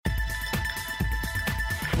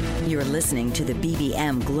You're listening to the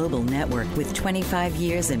BBM Global Network with 25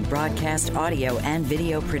 years in broadcast audio and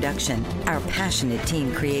video production. Our passionate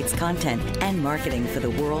team creates content and marketing for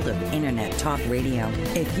the world of Internet talk radio.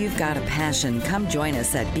 If you've got a passion, come join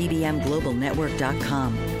us at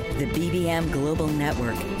bbmglobalnetwork.com. The BBM Global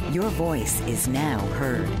Network. Your voice is now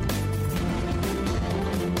heard.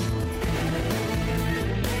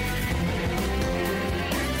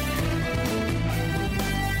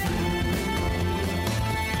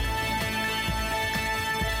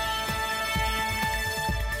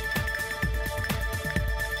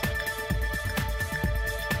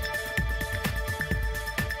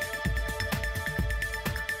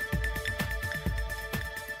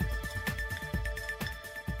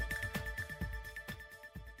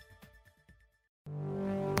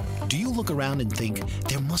 Do you look around and think,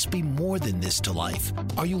 there must be more than this to life?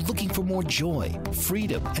 Are you looking for more joy,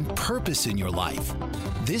 freedom, and purpose in your life?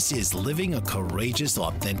 This is Living a Courageous,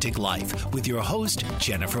 Authentic Life with your host,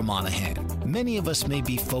 Jennifer Monahan. Many of us may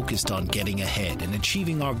be focused on getting ahead and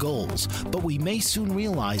achieving our goals, but we may soon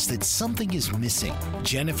realize that something is missing.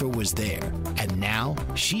 Jennifer was there, and now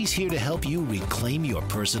she's here to help you reclaim your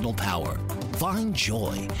personal power, find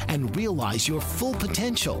joy, and realize your full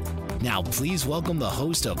potential. Now, please welcome the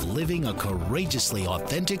host of Living a Courageously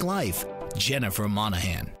Authentic Life, Jennifer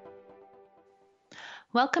Monahan.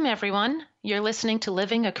 Welcome, everyone. You're listening to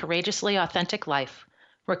Living a Courageously Authentic Life.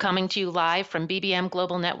 We're coming to you live from BBM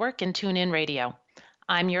Global Network and TuneIn Radio.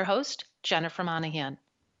 I'm your host, Jennifer Monahan.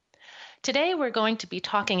 Today, we're going to be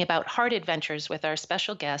talking about heart adventures with our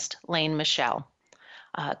special guest, Lane Michel.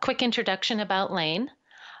 A quick introduction about Lane.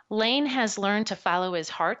 Lane has learned to follow his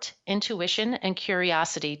heart, intuition, and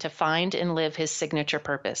curiosity to find and live his signature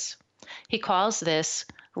purpose. He calls this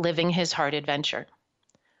living his heart adventure.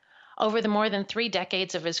 Over the more than 3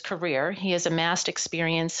 decades of his career, he has amassed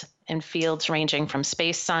experience in fields ranging from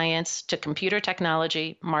space science to computer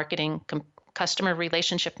technology, marketing, customer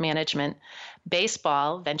relationship management,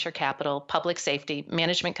 baseball, venture capital, public safety,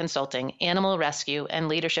 management consulting, animal rescue, and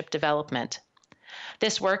leadership development.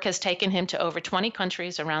 This work has taken him to over 20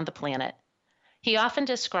 countries around the planet. He often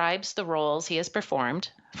describes the roles he has performed,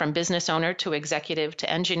 from business owner to executive to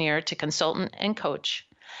engineer to consultant and coach,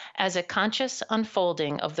 as a conscious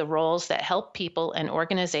unfolding of the roles that help people and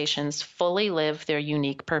organizations fully live their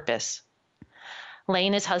unique purpose.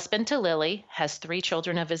 Lane is husband to Lily, has 3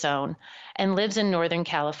 children of his own, and lives in Northern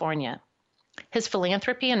California. His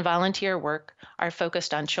philanthropy and volunteer work are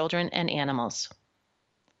focused on children and animals.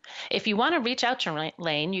 If you want to reach out to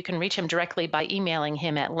Lane, you can reach him directly by emailing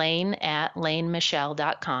him at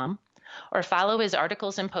lane@lanemichel.com or follow his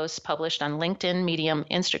articles and posts published on LinkedIn, Medium,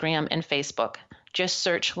 Instagram, and Facebook. Just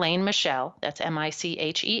search Lane Michel, that's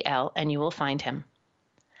Michel, and you will find him.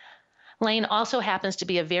 Lane also happens to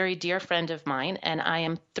be a very dear friend of mine, and I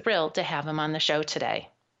am thrilled to have him on the show today.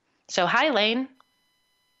 So hi, Lane.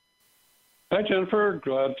 Hi, Jennifer.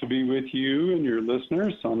 Glad to be with you and your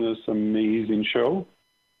listeners on this amazing show.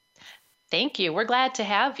 Thank you. We're glad to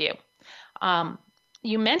have you.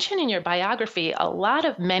 You mentioned in your biography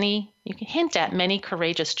you can hint at many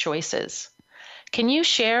courageous choices. Can you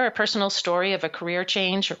share a personal story of a career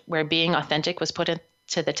change where being authentic was put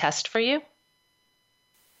to the test for you?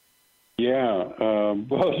 Yeah.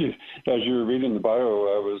 As you were reading the bio,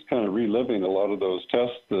 I was kind of reliving a lot of those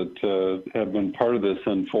tests that have been part of this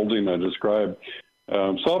unfolding I described.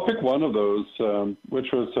 So I'll pick one of those,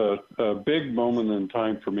 which was a big moment in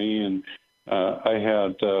time for me. And I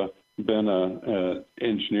had been an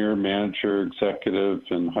engineer, manager, executive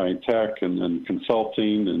in high tech and then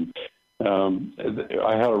consulting. And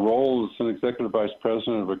I had a role as an executive vice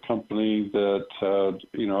president of a company that, as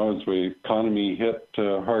the economy hit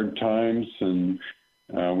hard times and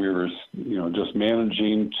we were, just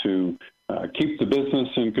managing to keep the business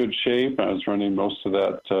in good shape. I was running most of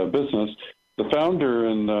that business. The founder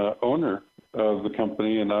and owner of the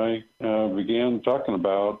company and I began talking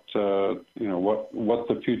about, what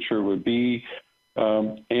the future would be.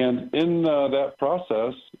 And in that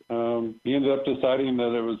process, he ended up deciding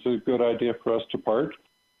that it was a good idea for us to part.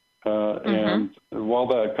 And while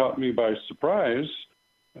that caught me by surprise,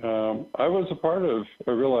 I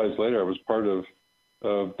realized later I was part of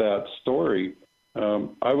that story.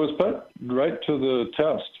 I was put right to the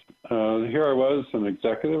test. Here I was, an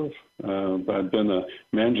executive. I'd been a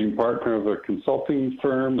managing partner of a consulting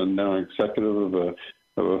firm and now executive of a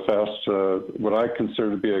fast, what I consider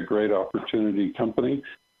to be a great opportunity company.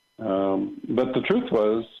 But the truth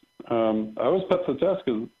was, I was put to the test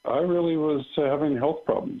because I really was having health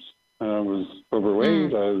problems. I was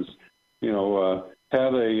overweight. I was,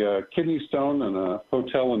 had a kidney stone in a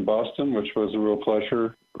hotel in Boston, which was a real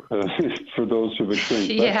pleasure. for those who've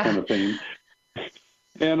experienced that kind of thing.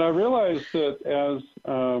 And I realized that as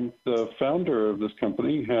the founder of this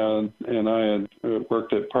company and I had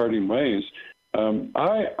worked at Parting Ways,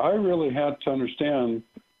 I really had to understand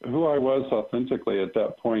who I was authentically at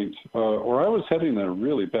that point, or I was heading in a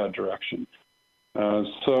really bad direction.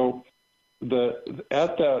 So the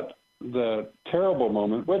terrible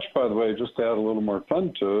moment, which, by the way, just to add a little more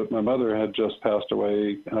fun to it, my mother had just passed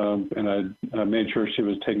away, and I made sure she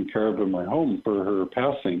was taken care of in my home for her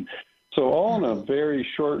passing. So all in a very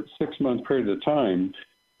short 6-month period of time,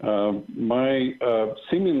 my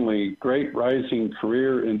seemingly great rising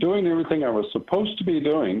career in doing everything I was supposed to be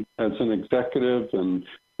doing as an executive and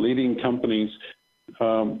leading companies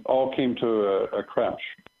all came to a crash.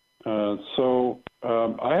 So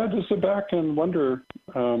I had to sit back and wonder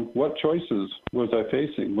what choices was I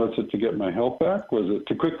facing? Was it to get my health back? Was it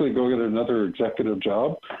to quickly go get another executive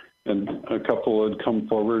job? And a couple had come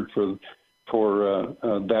forward for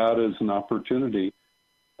that as an opportunity.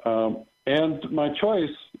 And my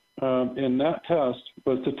choice in that test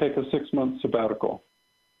was to take a 6-month sabbatical.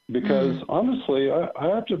 Because honestly, I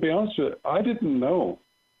have to be honest with you, I didn't know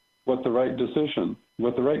what the right decision,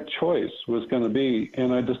 what the right choice was going to be.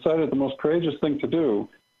 And I decided the most courageous thing to do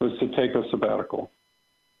was to take a sabbatical.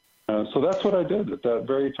 So that's what I did at that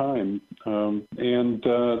very time. And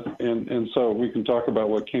so we can talk about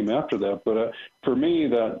what came after that. But for me,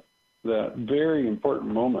 that very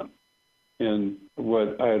important moment in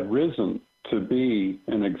what I had risen to be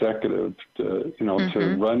an executive,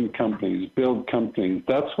 to run companies, build companies,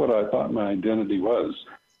 that's what I thought my identity was.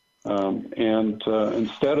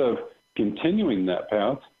 Instead of continuing that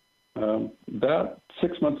path, that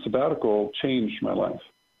 6-month sabbatical changed my life.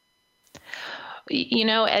 You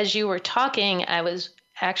know, as you were talking, I was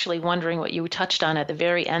actually wondering what you touched on at the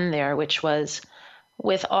very end there, which was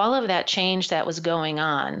with all of that change that was going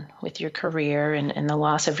on with your career and the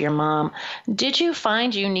loss of your mom, did you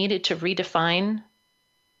find you needed to redefine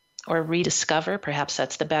or rediscover, perhaps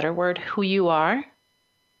that's the better word, who you are?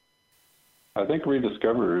 I think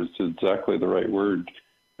rediscover is exactly the right word.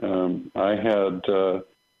 I had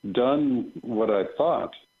done what I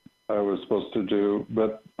thought I was supposed to do,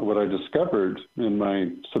 but what I discovered in my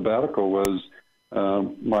sabbatical was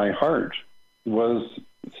my heart was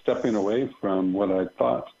stepping away from what I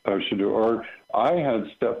thought I should do, or I had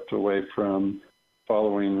stepped away from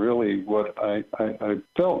following really what I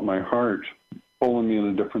felt my heart pulling me in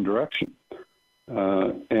a different direction.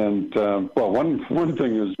 One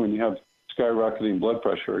thing is when you have skyrocketing blood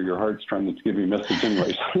pressure, your heart's trying to give you a message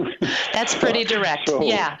anyways. That's pretty direct.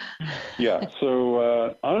 Yeah.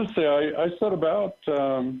 So honestly, I set about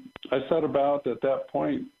at that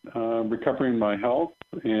point recovering my health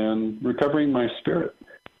and recovering my spirit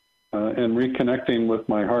and reconnecting with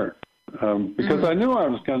my heart because I knew I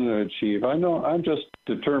was going to achieve. I know I'm just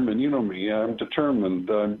determined. You know me. I'm determined.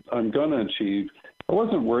 I'm going to achieve. I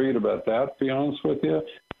wasn't worried about that, to be honest with you.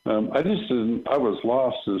 I just didn't. I was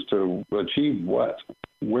lost as to achieve what,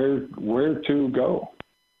 where to go.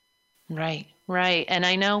 Right. And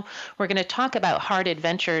I know we're going to talk about heart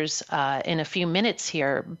adventures in a few minutes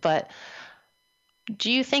here, but do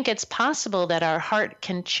you think it's possible that our heart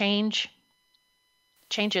can change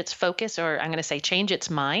its focus, or I'm going to say change its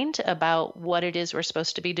mind about what it is we're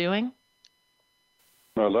supposed to be doing?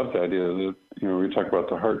 I love the idea that, we talk about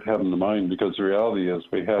the heart having the mind, because the reality is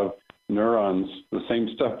we have neurons, the same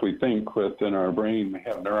stuff we think with in our brain, we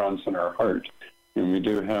have neurons in our heart, and we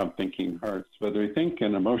do have thinking hearts. Whether we think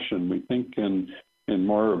in emotion, we think in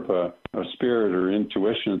more of a spirit or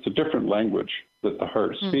intuition. It's a different language that the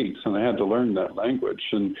heart speaks, and I had to learn that language.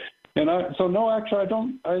 I don't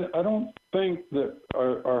think that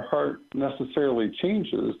our heart necessarily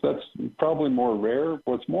changes. That's probably more rare.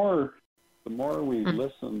 What's more, the more we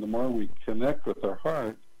listen, the more we connect with our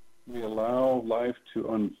heart, we allow life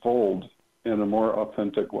to unfold in a more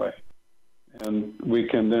authentic way. And we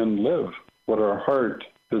can then live what our heart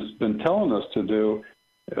has been telling us to do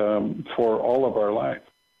for all of our life.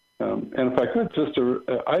 And if I could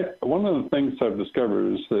one of the things I've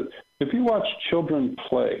discovered is that if you watch children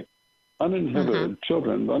play, uninhibited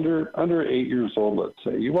children under 8 years old, let's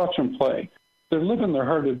say, you watch them play, they're living their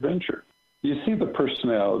heart adventure. You see the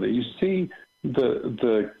personality, you see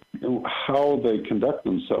the how they conduct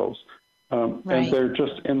themselves, and they're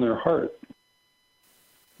just in their heart.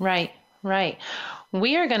 Right.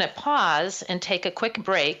 We are going to pause and take a quick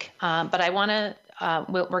break, but I want to.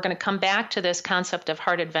 We're going to come back to this concept of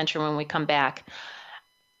heart adventure when we come back.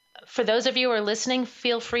 For those of you who are listening,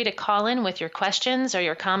 feel free to call in with your questions or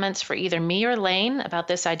your comments for either me or Lane about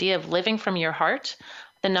this idea of living from your heart.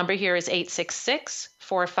 The number here is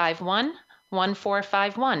 866-451-17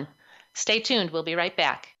 888-848-1451. Stay tuned. We'll be right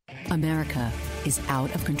back. America is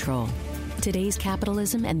out of control. Today's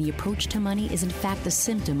capitalism and the approach to money is in fact the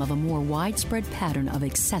symptom of a more widespread pattern of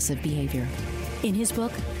excessive behavior. In his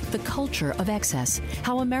book, The Culture of Excess,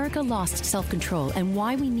 How America Lost Self-Control and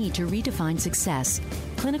Why We Need to Redefine Success,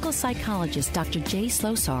 clinical psychologist Dr. Jay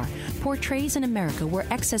Slosar portrays an America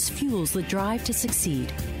where excess fuels the drive to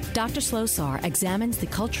succeed. Dr. Slosar examines the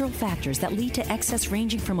cultural factors that lead to excess,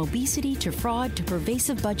 ranging from obesity to fraud to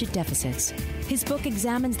pervasive budget deficits. His book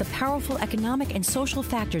examines the powerful economic and social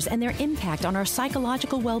factors and their impact on our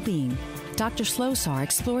psychological well-being. Dr. Slosar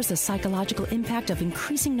explores the psychological impact of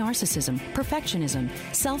increasing narcissism, perfectionism,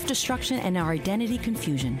 self-destruction, and our identity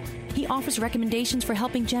confusion. He offers recommendations for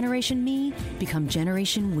helping Generation Me become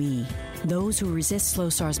Generation We. Those who resist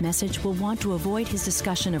Slosar's message will want to avoid his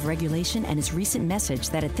discussion of regulation and his recent message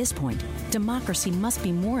that at this point, democracy must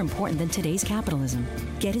be more important than today's capitalism.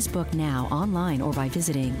 Get his book now online or by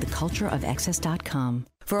visiting thecultureofexcess.com.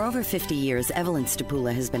 For over 50 years, Evelyn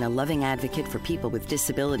Stapula has been a loving advocate for people with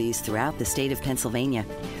disabilities throughout the state of Pennsylvania.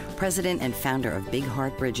 President and founder of Big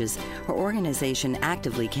Heart Bridges, her organization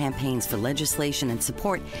actively campaigns for legislation and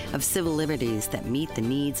support of civil liberties that meet the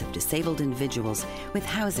needs of disabled individuals with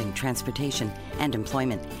housing, transportation, and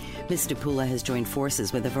employment. Ms. Stapula has joined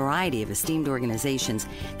forces with a variety of esteemed organizations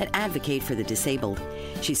that advocate for the disabled.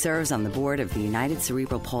 She serves on the board of the United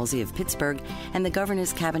Cerebral Palsy of Pittsburgh and the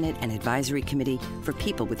Governor's Cabinet and Advisory Committee for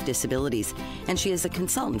People with Disabilities, and she is a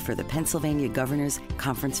consultant for the Pennsylvania Governor's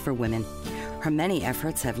Conference for Women. Her many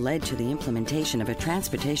efforts have led to the implementation of a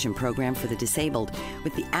transportation program for the disabled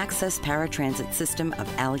with the Access Paratransit System of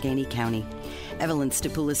Allegheny County. Evelyn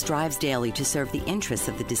Stapula strives daily to serve the interests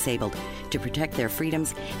of the disabled, to protect their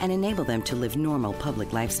freedoms, and enable them to live normal public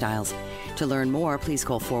lifestyles. To learn more, please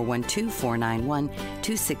call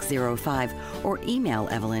 412-491-2605 or email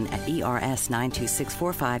Evelyn at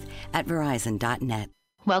ers92645@verizon.net.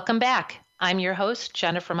 Welcome back. I'm your host,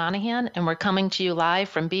 Jennifer Monahan, and we're coming to you live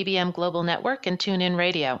from BBM Global Network and TuneIn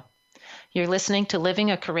Radio. You're listening to Living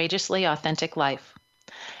a Courageously Authentic Life.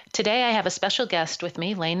 Today, I have a special guest with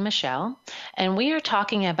me, Michel, and we are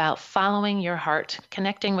talking about following your heart,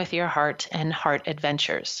 connecting with your heart, and heart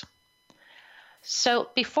adventures. So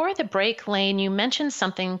before the break, Lane, you mentioned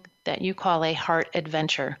something that you call a heart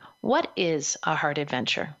adventure. What is a heart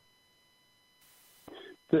adventure?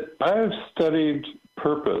 I've studied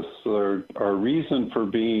purpose, or our reason for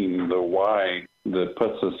being, the why that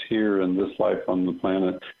puts us here in this life on the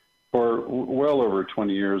planet for well over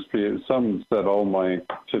 20 years. Some said all my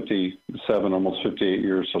 57, almost 58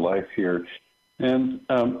 years of life here. And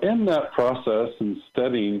in that process and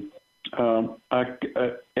studying, all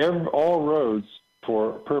roads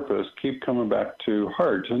for purpose keep coming back to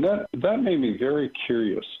heart. And that made me very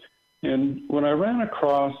curious. And when I ran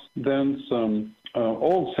across then some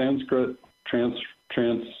old Sanskrit transcribed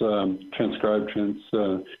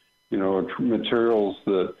materials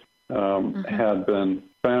that had been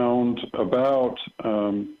found about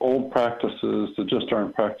old practices that just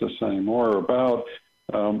aren't practiced anymore, about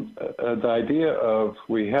the idea of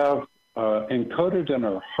we have encoded in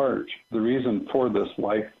our heart the reason for this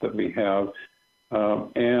life that we have.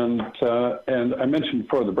 And I mentioned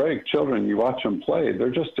before the break, children, you watch them play, they're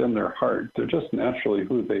just in their heart. They're just naturally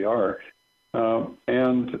who they are.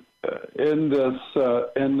 And in this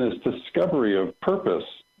discovery of purpose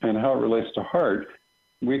and how it relates to heart,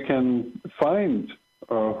 we can find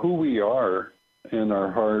who we are in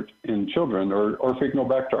our heart in children, or if we can go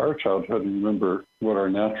back to our childhood and remember what our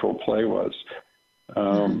natural play was.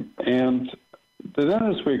 And then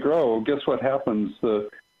as we grow, guess what happens? The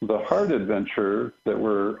heart adventure that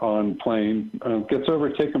we're on playing gets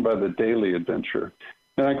overtaken by the daily adventure.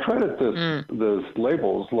 And I credit this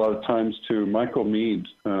labels a lot of times to Michael Meade,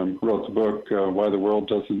 wrote the book, Why the World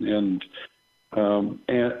Doesn't End, and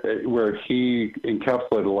where he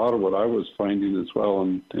encapsulated a lot of what I was finding as well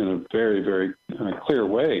in a very, very clear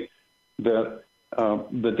way, that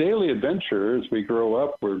the daily adventure, as we grow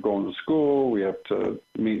up, we're going to school, we have to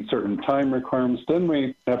meet certain time requirements, then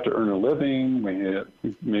we have to earn a living, we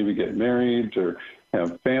maybe get married or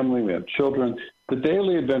have family, we have children. The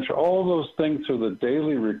daily adventure, all those things are the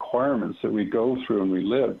daily requirements that we go through and we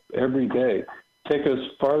live every day, take us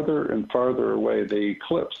farther and farther away. They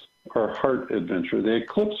eclipse our heart adventure. They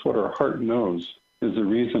eclipse what our heart knows is the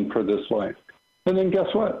reason for this life. And then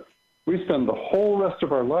guess what? We spend the whole rest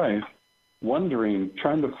of our life wondering,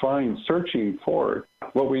 trying to find, searching for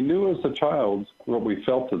what we knew as a child, what we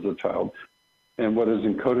felt as a child, and what is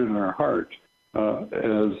encoded in our heart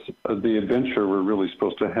as the adventure we're really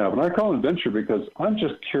supposed to have. And I call it adventure because I'm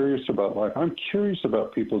just curious about life. I'm curious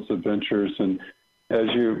about people's adventures and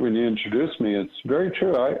when you introduced me, it's very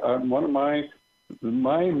true. One of my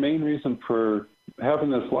main reason for having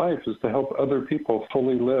this life is to help other people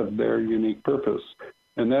fully live their unique purpose.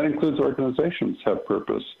 And that includes organizations have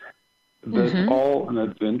purpose. That's all an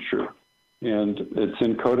adventure, and it's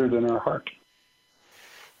encoded in our heart.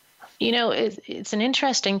 You know, it's an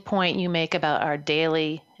interesting point you make about our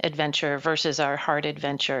daily adventure versus our heart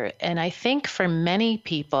adventure. And I think for many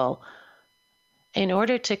people, in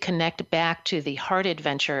order to connect back to the heart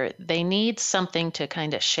adventure, they need something to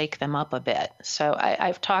kind of shake them up a bit. So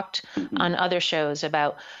I've talked on other shows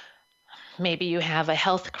about maybe you have a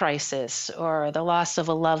health crisis or the loss of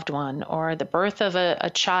a loved one or the birth of a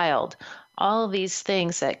child, all of these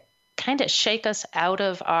things that kind of shake us out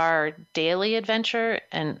of our daily adventure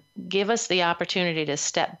and give us the opportunity to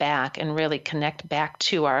step back and really connect back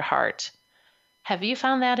to our heart. Have you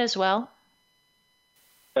found that as well?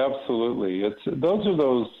 Absolutely. Those are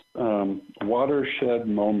those watershed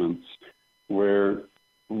moments where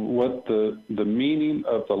what the meaning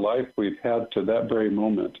of the life we've had to that very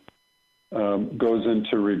moment goes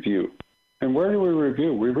into review. And where do we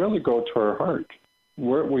review? We really go to our heart,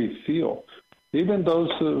 where we feel. Even those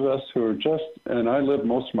of us who are just, and I lived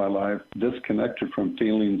most of my life disconnected from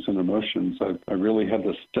feelings and emotions. I really had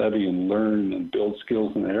to study and learn and build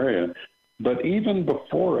skills in the area. But even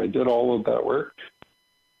before I did all of that work,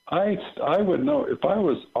 I would know if I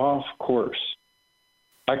was off course,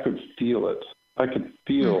 I could feel it. I could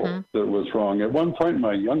feel that it was wrong. At one point in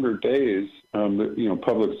my younger days,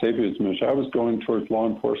 public safety was Michel, I was going towards law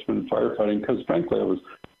enforcement and firefighting because, frankly, I was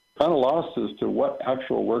kind of lost as to what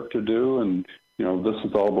actual work to do. And, this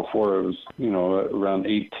is all before I was, around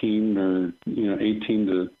 18 or, 18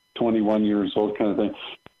 to 21 years old kind of thing.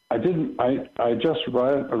 I just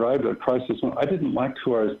arrived at a crisis when I didn't like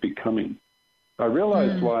who I was becoming. I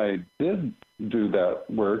realized why I did do that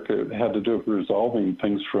work. It had to do with resolving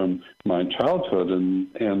things from my childhood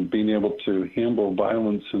and being able to handle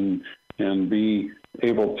violence and be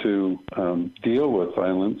able to deal with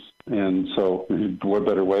violence. And so what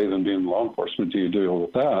better way than being in law enforcement do you deal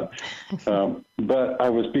with that? But I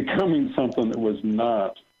was becoming something that was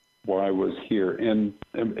not why I was here. And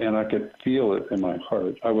I could feel it in my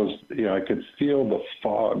heart. I could feel the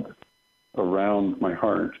fog around my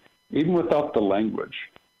heart, even without the language.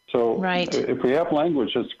 So if we have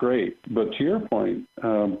language, that's great. But to your point,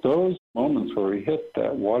 those moments where we hit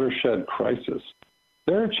that watershed crisis,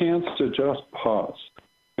 they're a chance to just pause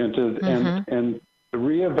and to and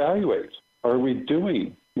reevaluate. Are we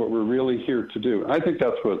doing what we're really here to do? I think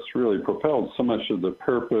that's what's really propelled so much of the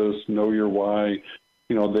purpose, know your why,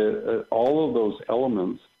 all of those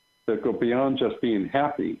elements that go beyond just being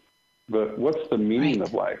happy. But what's the meaning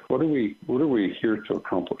of life? What are we here to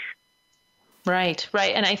accomplish? Right.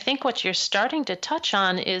 And I think what you're starting to touch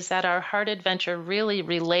on is that our heart adventure really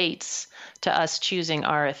relates to us choosing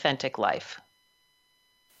our authentic life.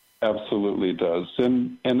 Absolutely does.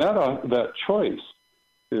 And that choice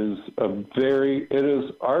is it is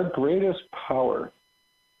our greatest power.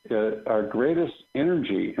 Our greatest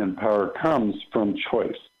energy and power comes from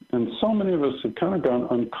choice. And so many of us have kind of gone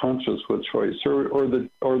unconscious with choice, or the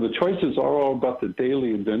choices are all about the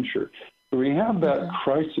daily adventure. When you have that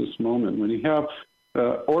crisis moment, when you have,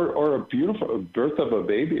 or a beautiful birth of a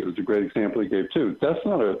baby, it was a great example he gave too. That's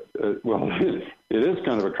not it is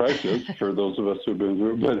kind of a crisis for those of us who've been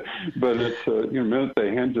through, but it's the minute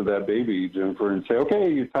they hand you that baby, Jennifer, and say,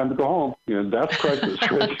 okay, it's time to go home. That's crisis.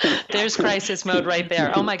 Right? There's crisis mode right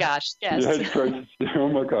there. Oh my gosh, yes. Yeah, it's crisis. Oh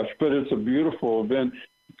my gosh, but it's a beautiful event.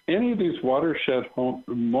 Any of these watershed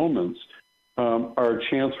moments are a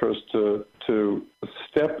chance for us to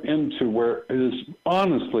step into where it is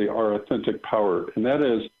honestly our authentic power, and that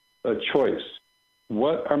is a choice.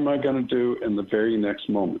 What am I going to do in the very next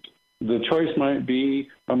moment? The choice might be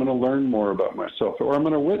I'm going to learn more about myself, or I'm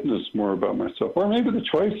going to witness more about myself, or maybe the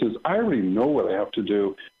choice is I already know what I have to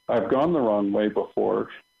do. I've gone the wrong way before.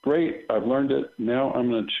 Great, I've learned it. Now I'm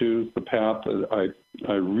going to choose the path that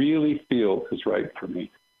I really feel is right for me.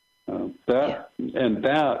 That,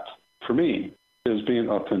 for me, is being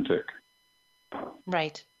authentic.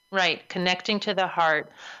 Right. Connecting to the heart,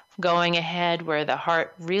 going ahead where the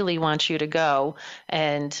heart really wants you to go.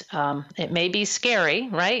 And it may be scary,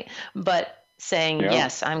 right? But saying,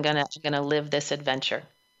 yes, I'm gonna live this adventure.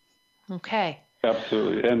 Okay.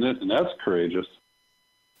 Absolutely. And that's courageous.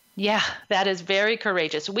 Yeah, that is very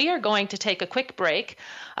courageous. We are going to take a quick break.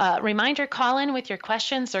 Reminder, call in with your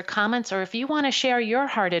questions or comments, or if you want to share your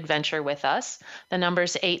heart adventure with us, the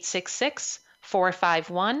number's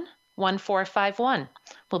 866-451-1451.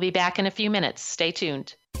 We'll be back in a few minutes. Stay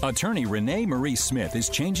tuned. Attorney Renee Marie Smith is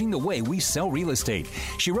changing the way we sell real estate.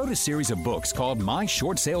 She wrote a series of books called My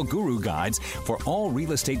Short Sale Guru Guides for all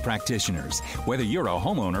real estate practitioners. Whether you're a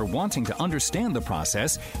homeowner wanting to understand the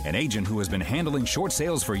process, an agent who has been handling short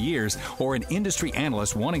sales for years, or an industry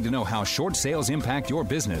analyst wanting to know how short sales impact your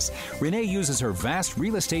business, Renee uses her vast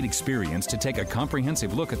real estate experience to take a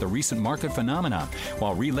comprehensive look at the recent market phenomena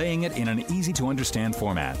while relaying it in an easy-to-understand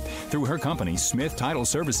format. Through her company, Smith Title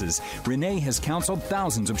Services, Renee has counseled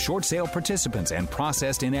thousands of short sale participants and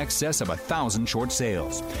processed in excess of 1,000 short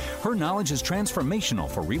sales. Her knowledge is transformational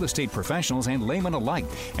for real estate professionals and laymen alike,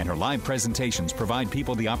 and her live presentations provide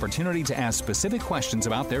people the opportunity to ask specific questions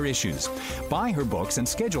about their issues. Buy her books and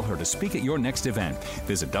schedule her to speak at your next event.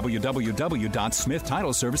 Visit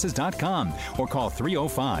www.smithtitleservices.com or call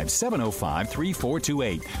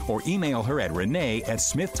 305-705-3428 or email her at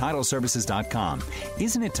renee@smithtitleservices.com.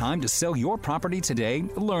 Isn't it time to sell your property today?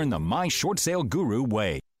 Learn the My Short Sale Guru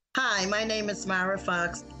way. Hi, my name is Myra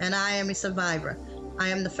Fox, and I am a survivor. I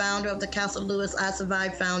am the founder of the Castle Lewis I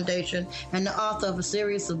Survived Foundation and the author of a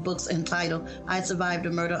series of books entitled I Survived a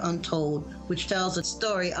Murder Untold, which tells the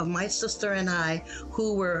story of my sister and I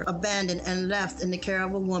who were abandoned and left in the care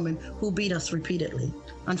of a woman who beat us repeatedly.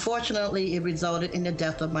 Unfortunately, it resulted in the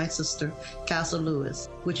death of my sister, Castle Lewis,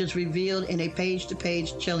 which is revealed in a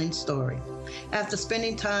page-to-page chilling story. After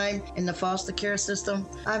spending time in the foster care system,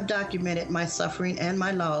 I've documented my suffering and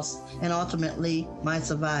my loss, and ultimately my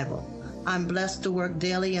survival. I'm blessed to work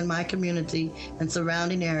daily in my community and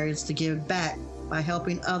surrounding areas to give back by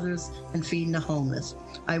helping others and feeding the homeless.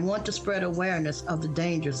 I want to spread awareness of the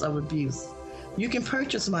dangers of abuse. You can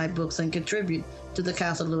purchase my books and contribute to the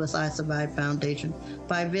Castle Lewis I Survived Foundation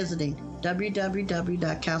by visiting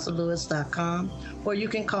www.castlelewis.com, or you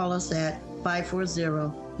can call us at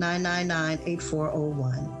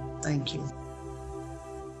 540-999-8401. Thank you.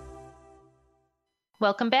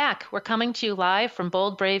 Welcome back. We're coming to you live from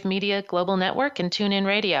Bold Brave Media Global Network and TuneIn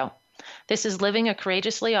Radio. This is Living a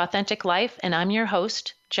Courageously Authentic Life, and I'm your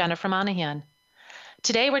host, Jennifer Monahan.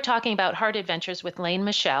 Today we're talking about heart adventures with Lane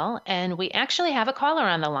Michel, and we actually have a caller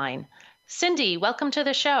on the line. Cindy, welcome to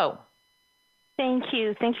the show. Thank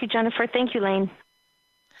you. Thank you, Jennifer. Thank you, Lane.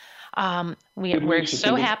 We're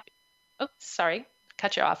so happy. Oh, sorry.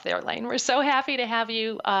 Cut you off there, Lane. We're so happy to have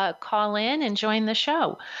you call in and join the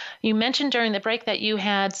show. You mentioned during the break that you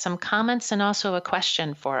had some comments and also a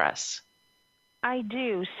question for us. I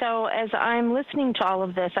do. So as I'm listening to all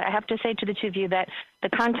of this, I have to say to the two of you that the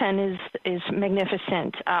content is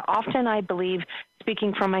magnificent. Often I believe,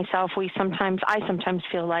 speaking for myself, I sometimes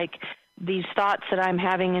feel like these thoughts that I'm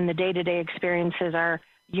having in the day-to-day experiences are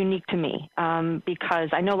unique to me, because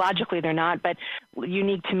I know logically they're not, but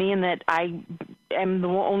unique to me in that I am the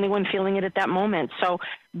only one feeling it at that moment. So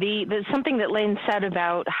there's something that Lane said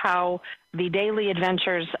about how the daily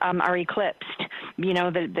adventures are eclipsed. You know,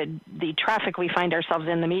 the traffic we find ourselves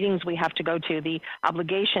in, the meetings we have to go to, the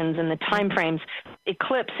obligations and the time frames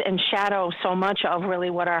eclipse and shadow so much of really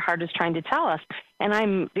what our heart is trying to tell us.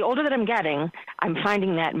 And the older that I'm getting, I'm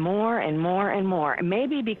finding that more and more and more. And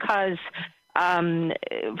maybe because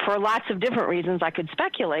for lots of different reasons I could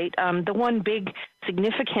speculate, the one big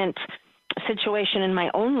significant situation in my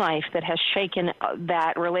own life that has shaken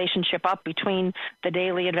that relationship up between the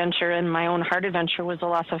daily adventure and my own heart adventure was the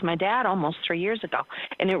loss of my dad almost 3 years ago.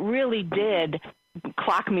 And it really did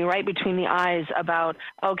clock me right between the eyes about,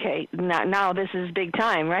 okay, now this is big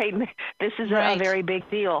time, right? This is a very big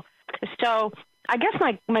deal. So I guess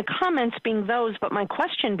my comments being those, but my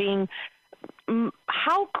question being,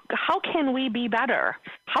 how can we be better?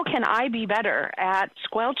 How can I be better at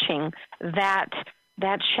squelching that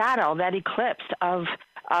shadow, that eclipse of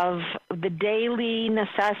the daily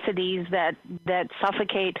necessities that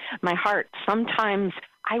suffocate my heart? Sometimes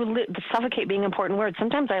suffocate being an important word.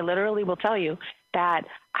 Sometimes I literally will tell you that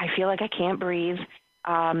I feel like I can't breathe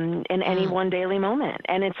in any one daily moment.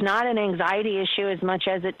 And it's not an anxiety issue as much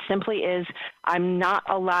as it simply is I'm not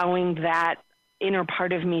allowing that inner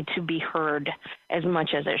part of me to be heard as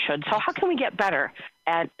much as it should. So how can we get better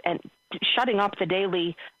at shutting up the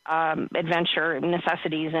daily adventure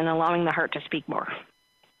necessities and allowing the heart to speak more?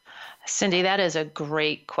 Cindy, that is a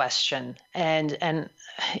great question. And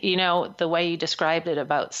you know, the way you described it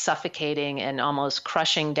about suffocating and almost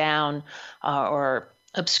crushing down or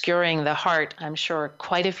obscuring the heart, I'm sure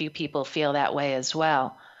quite a few people feel that way as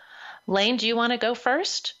well. Lane, do you want to go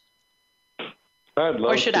first? I'd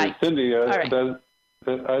love or should to. I? Cindy, All right.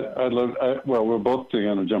 I'd love. Well, we're both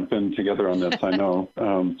going to jump in together on this. I know,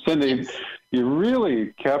 Cindy, you really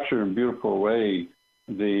capture in a beautiful way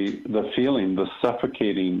the feeling, the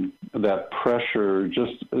suffocating, that pressure.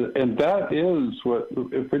 And that is what.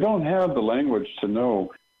 If we don't have the language to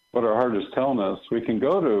know what our heart is telling us, we can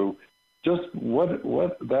go to just what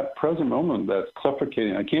that present moment that's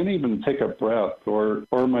suffocating. I can't even take a breath, or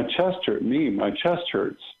my chest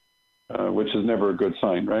hurts, which is never a good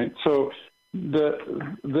sign, right? So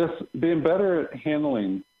this being better at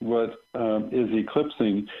handling what is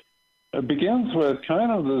eclipsing begins with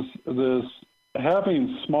kind of this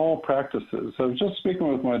having small practices. I was just speaking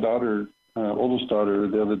with my daughter, oldest daughter,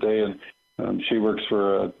 the other day, and she works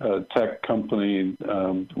for a tech company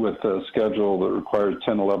with a schedule that requires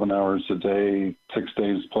 10, 11 hours a day, 6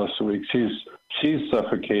 days plus a week. She's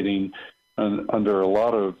suffocating under a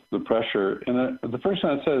lot of the pressure. And the first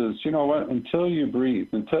thing I said is, you know what, until you breathe,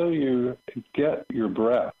 until you get your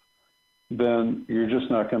breath, then you're just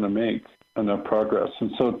not going to make enough progress.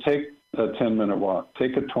 And so take a 10-minute walk,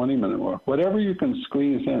 take a 20-minute walk, whatever you can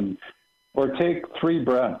squeeze in, or take 3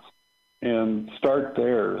 breaths and start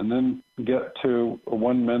there, and then get to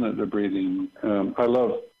 1 minute of breathing. I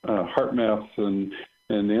love HeartMath and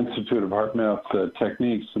the Institute of HeartMath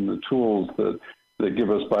techniques and the tools that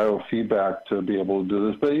give us biofeedback to be able to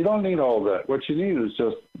do this. But you don't need all that. What you need is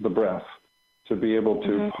just the breath to be able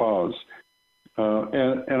to pause.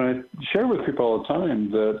 And I share with people all the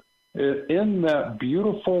time that in that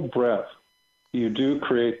beautiful breath, you do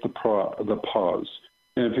create the pause.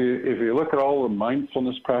 And if you look at all the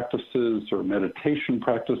mindfulness practices or meditation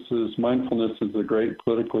practices, mindfulness is a great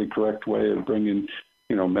politically correct way of bringing,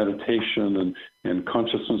 meditation and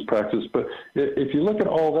consciousness practice. But if you look at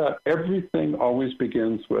all that, everything always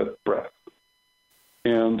begins with breath.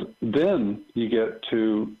 And then you get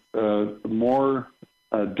to more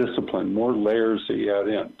discipline, more layers that you add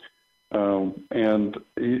in. And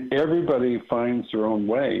everybody finds their own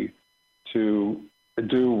way to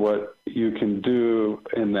do what you can do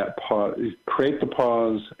in that pause. Create the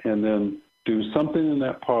pause and then do something in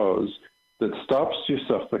that pause that stops you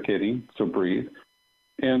suffocating, so breathe,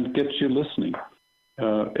 and gets you listening.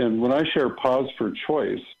 And when I share Pause for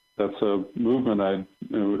Choice, that's a movement I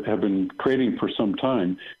have been creating for some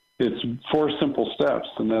time. It's 4 simple steps,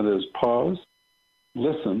 and that is pause,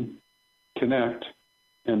 listen, connect,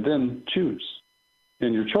 and then choose.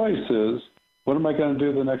 And your choice is, what am I going to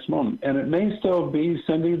do the next moment? And it may still be,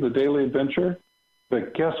 Cindy, the daily adventure,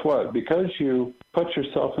 but guess what? Because you put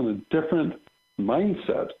yourself in a different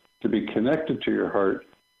mindset to be connected to your heart,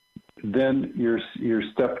 then you're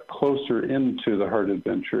stepped closer into the heart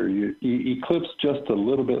adventure. You eclipse just a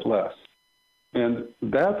little bit less. And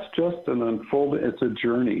that's just an unfolding, it's a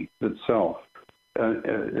journey itself.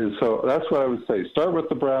 And so that's what I would say. Start with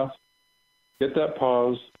the breath, get that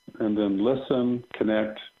pause, and then listen,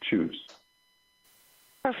 connect, choose.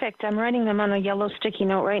 Perfect. I'm writing them on a yellow sticky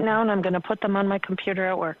note right now, and I'm going to put them on my computer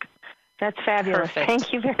at work. That's fabulous. Perfect.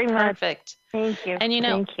 Thank you very much. Perfect. Thank you. And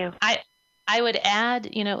thank you. I would add,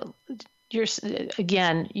 you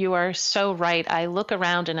are so right. I look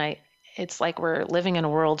around and it's like we're living in a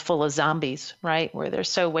world full of zombies, right? Where they're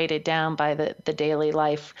so weighted down by the daily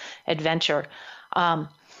life adventure.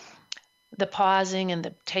 The pausing and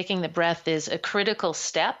the taking the breath is a critical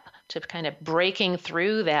step to kind of breaking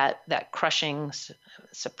through that crushing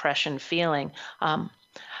suppression feeling.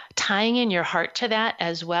 Tying in your heart to that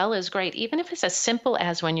as well is great. Even if it's as simple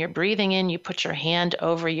as when you're breathing in, you put your hand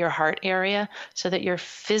over your heart area so that you're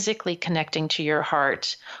physically connecting to your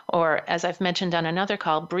heart. Or as I've mentioned on another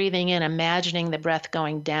call, breathing in, imagining the breath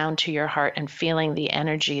going down to your heart and feeling the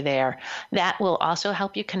energy there. That will also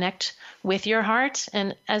help you connect with your heart.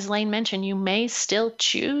 And as Lane mentioned, you may still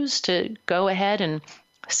choose to go ahead and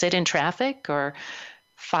sit in traffic or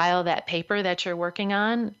file that paper that you're working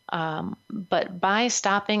on. But by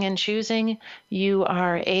stopping and choosing, you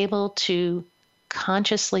are able to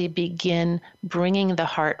consciously begin bringing the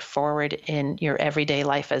heart forward in your everyday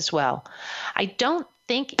life as well. I don't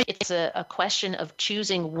think it's a question of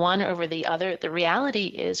choosing one over the other. The reality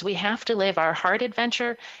is we have to live our heart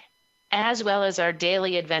adventure as well as our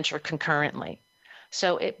daily adventure concurrently.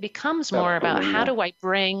 So it becomes more about how do I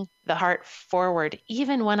bring the heart forward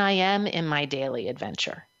even when I am in my daily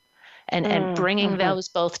adventure and bringing those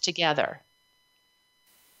both together.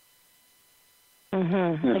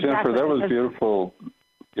 Mm-hmm. Yeah, Jennifer, that was beautiful.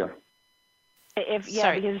 Yeah.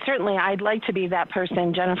 Because certainly I'd like to be that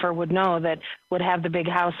person, Jennifer would know, that would have the big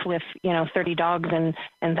house with, 30 dogs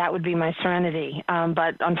and that would be my serenity.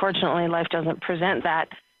 But unfortunately, life doesn't present that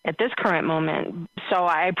at this current moment. So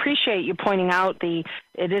I appreciate you pointing out it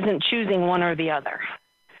isn't choosing one or the other.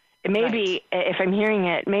 maybe if I'm hearing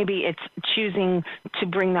it, maybe it's choosing to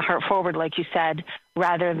bring the heart forward, like you said,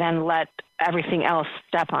 rather than let everything else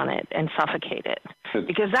step on it and suffocate it.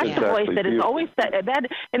 Because that's the voice that is always that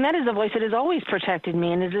is a voice that has always protected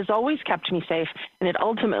me, and it has always kept me safe, and it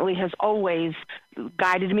ultimately has always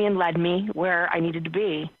guided me and led me where I needed to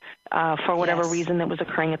be for whatever reason that was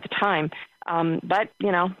occurring at the time. But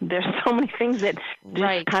there's so many things that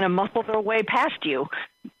just kind of muscle their way past you.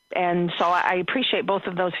 And so I appreciate both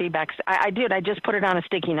of those feedbacks. I did. I just put it on a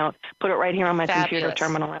sticky note, put it right here on my computer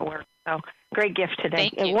terminal at work. So great gift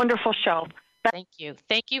today. A wonderful show. Thank you.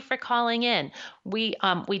 Thank you for calling in. We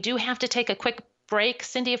do have to take a quick break.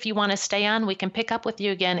 Cindy, if you want to stay on, we can pick up with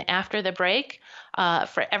you again after the break.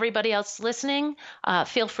 For everybody else listening,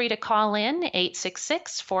 feel free to call in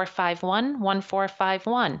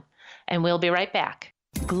 866-451-1451, and we'll be right back.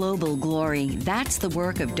 Global Glory. That's the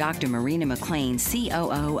work of Dr. Marina McLean,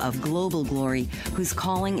 COO of Global Glory, whose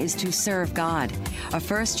calling is to serve God. A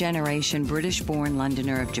first-generation British-born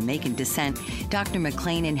Londoner of Jamaican descent, Dr.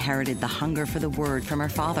 McLean inherited the hunger for the Word from her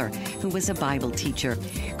father, who was a Bible teacher.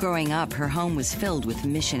 Growing up, her home was filled with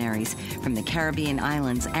missionaries from the Caribbean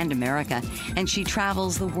islands and America, and she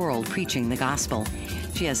travels the world preaching the gospel.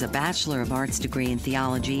 She has a Bachelor of Arts degree in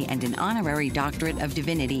theology and an honorary doctorate of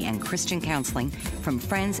divinity and Christian counseling from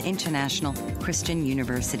Friends International Christian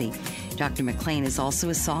University. Dr. McLean is also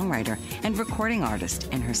a songwriter and recording artist,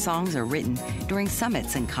 and her songs are written during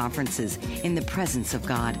summits and conferences in the presence of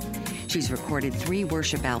God. She's recorded 3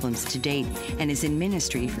 worship albums to date and is in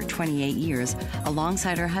ministry for 28 years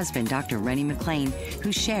alongside her husband, Dr. Rennie McLean,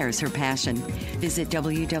 who shares her passion. Visit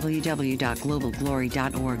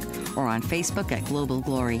www.globalglory.org or on Facebook at Global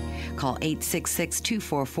Glory. Call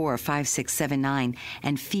 866-244-5679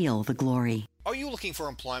 and feel the glory. Are you looking for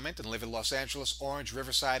employment and live in Los Angeles, Orange,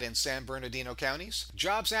 Riverside, and San Bernardino counties?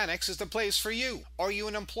 Jobs Annex is the place for you. Are you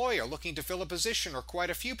an employer looking to fill a position or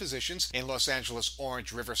quite a few positions in Los Angeles,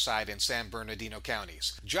 Orange, Riverside, and San Bernardino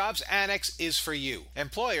counties? Jobs Annex is for you.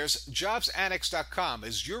 Employers, JobsAnnex.com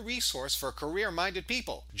is your resource for career-minded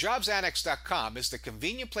people. JobsAnnex.com is the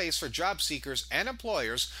convenient place for job seekers and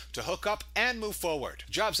employers to hook up and move forward.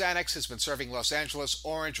 Jobs Annex has been serving Los Angeles,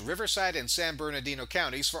 Orange, Riverside, and San Bernardino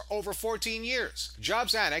counties for over 14 years.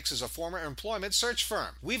 Jobs Annex is a former employment search firm.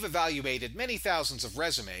 We've evaluated many thousands of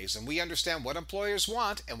resumes, and we understand what employers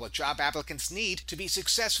want and what job applicants need to be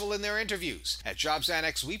successful in their interviews. At Jobs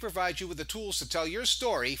Annex, we provide you with the tools to tell your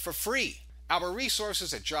story for free. Our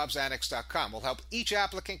resources at JobsAnnex.com will help each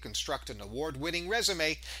applicant construct an award-winning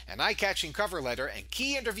resume, an eye-catching cover letter, and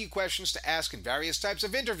key interview questions to ask in various types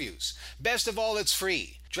of interviews. Best of all, it's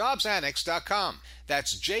free. JobsAnnex.com.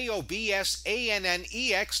 That's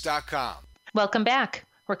JobsAnnex.com. Welcome back.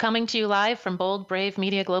 We're coming to you live from Bold, Brave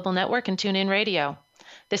Media Global Network and TuneIn Radio.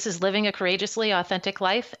 This is Living a Courageously Authentic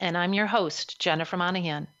Life, and I'm your host, Jennifer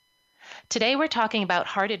Monahan. Today we're talking about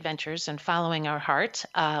heart adventures and following our heart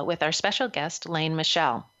with our special guest, Lane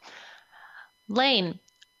Michel. Lane,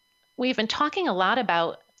 we've been talking a lot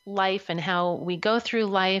about life and how we go through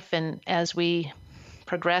life, and as we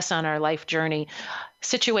progress on our life journey,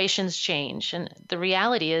 situations change. And the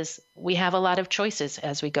reality is we have a lot of choices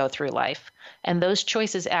as we go through life, and those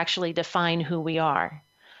choices actually define who we are.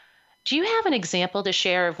 Do you have an example to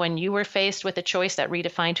share of when you were faced with a choice that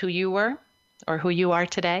redefined who you were or who you are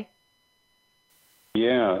today?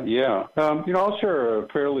 Yeah. I'll share a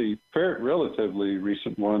relatively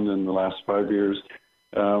recent one in the last 5 years.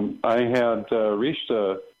 I had reached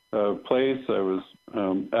a place. I was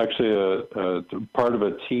actually a part of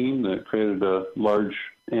a team that created a large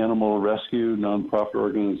animal rescue nonprofit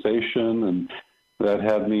organization, and that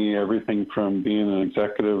had me everything from being an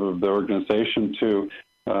executive of the organization to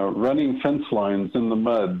running fence lines in the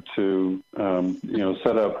mud to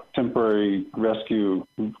set up temporary rescue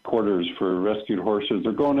quarters for rescued horses,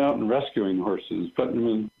 or going out and rescuing horses, putting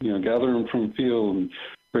them in, gathering them from the field and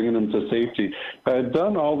bringing them to safety. I had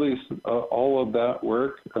done all of that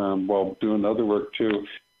work while doing other work too,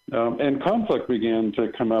 and conflict began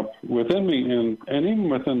to come up within me and even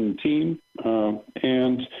within the team.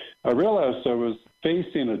 And I realized I was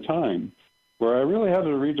facing a time where I really had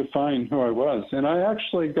to redefine who I was. And I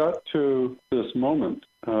actually got to this moment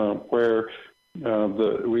where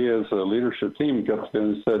we as a leadership team got together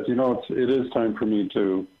and said, it is time for me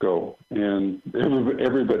to go. And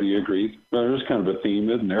everybody agreed. There's kind of a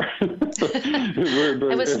theme, isn't there?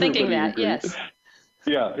 I was thinking that, agreed. Yes.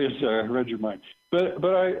 Yeah, I read your mind. But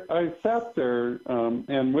I sat there,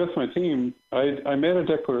 and with my team, I made a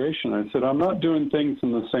declaration. I said, I'm not doing things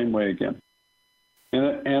in the same way again.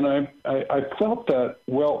 And I felt that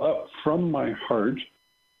well up from my heart.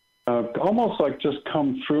 almost like just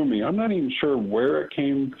come through me. I'm not even sure where it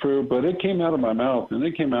came through, but it came out of my mouth, and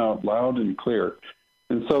it came out loud and clear.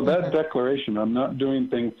 And so that declaration, I'm not doing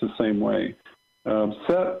things the same way,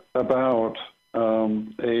 set about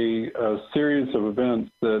a series of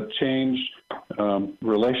events that changed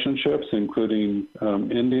relationships, including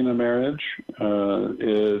ending a marriage.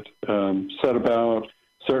 It set about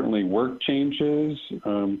certainly work changes.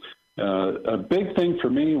 A big thing for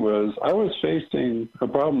me was I was facing a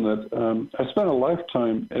problem that I spent a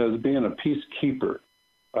lifetime as being a peacekeeper.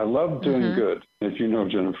 I love doing good, as you know,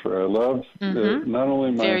 Jennifer. I love not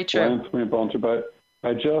only my philanthropy and volunteer, but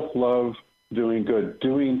I just love doing good,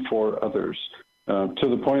 doing for others, to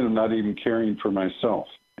the point of not even caring for myself.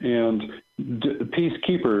 And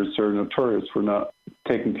peacekeepers are notorious for not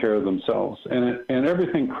taking care of themselves. And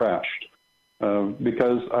everything crashed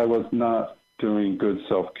because I was not doing good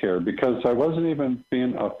self-care, because I wasn't even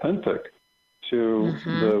being authentic to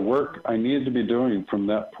the work I needed to be doing from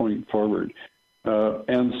that point forward.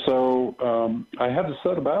 And so I had to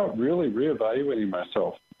set about really reevaluating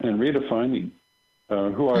myself and redefining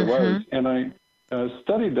who I was. And I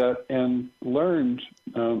studied that and learned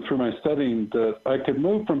through my studying that I could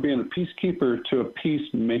move from being a peacekeeper to a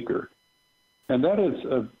peacemaker. And that is,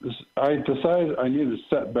 I decided I needed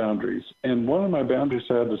to set boundaries. And one of my boundaries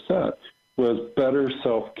I had to set was better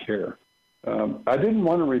self-care. I didn't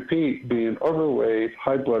want to repeat being overweight,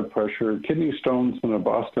 high blood pressure, kidney stones in a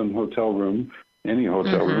Boston hotel room, any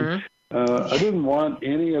hotel room. I didn't want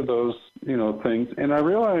any of those, things. And I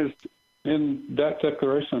realized in that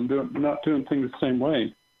declaration, I'm not doing things the same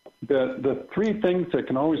way, that the three things that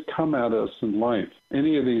can always come at us in life,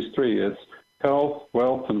 any of these three, it's health,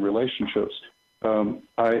 wealth, and relationships.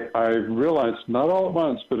 I realized not all at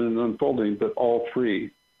once, but in unfolding, that all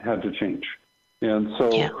three had to change. And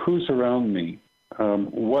so who's around me,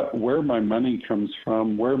 where my money comes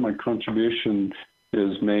from, where my contribution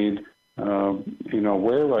is made,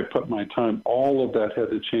 where I put my time, all of that had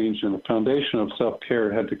to change, and the foundation of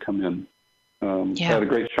self-care had to come in. I had a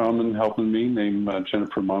great shaman helping me named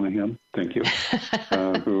Jennifer Monahan, thank you,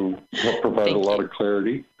 who helped provide a lot of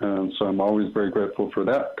clarity. So I'm always very grateful for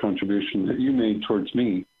that contribution that you made towards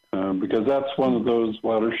me, because that's one of those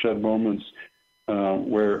watershed moments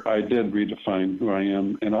where I did redefine who I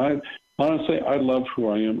am. And I love who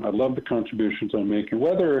I am. I love the contributions I make. And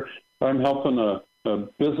whether I'm helping a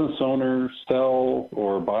business owner sell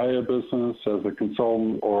or buy a business as a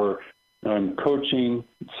consultant, or I'm coaching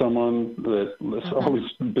someone that always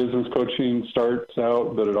business coaching starts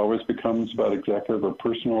out, but it always becomes about executive or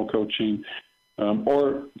personal coaching,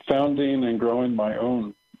 or founding and growing my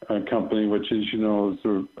own company, which is,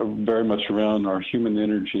 is very much around our human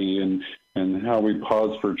energy and how we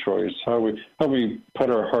pause for choice, how we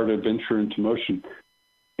put our heart adventure into motion.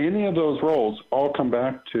 Any of those roles all come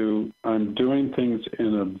back to I'm doing things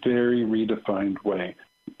in a very redefined way,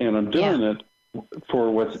 and I'm doing it for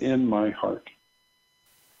what's in my heart.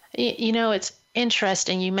 It's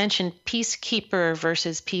interesting. You mentioned peacekeeper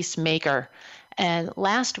versus peacemaker. And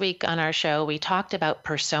last week on our show, we talked about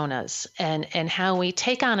personas and how we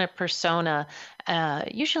take on a persona,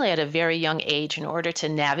 usually at a very young age, in order to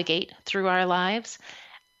navigate through our lives.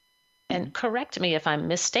 And correct me if I'm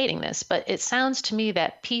misstating this, but it sounds to me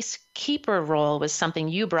that peacekeeper role was something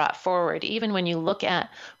you brought forward, even when you look at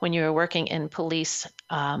when you were working in police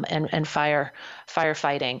and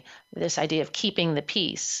firefighting, this idea of keeping the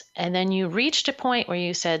peace. And then you reached a point where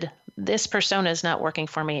you said, this persona is not working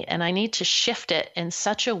for me, and I need to shift it in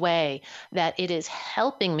such a way that it is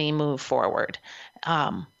helping me move forward.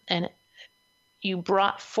 And you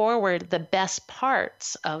brought forward the best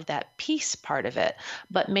parts of that peace part of it,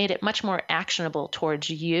 but made it much more actionable towards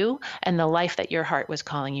you and the life that your heart was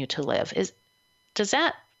calling you to live. Does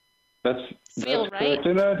that feel right? Correct.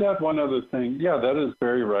 And I'd add one other thing. Yeah, that is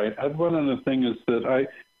very right. I'd one other thing is that I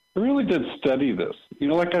really did study this.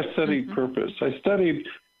 Like I studied purpose. I studied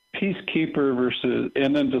peacekeeper versus,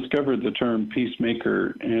 and then discovered the term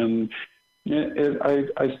peacemaker. And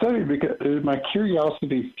I studied because my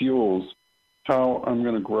curiosity fuels how I'm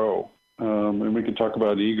going to grow. And we can talk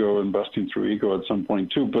about ego and busting through ego at some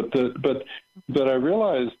point too. But I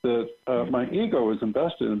realized that my ego is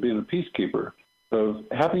invested in being a peacekeeper, of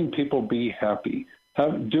having people be happy,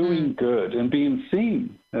 doing good, and being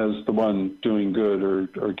seen as the one doing good, or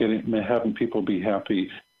having people be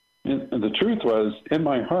happy. And the truth was, in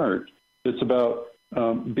my heart, it's about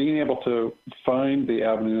being able to find the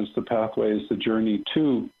avenues, the pathways, the journey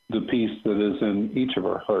to the peace that is in each of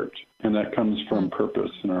our hearts. And that comes from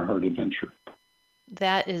purpose in our heart adventure.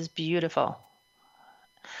 That is beautiful.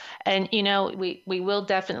 And, we will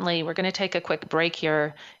definitely, we're going to take a quick break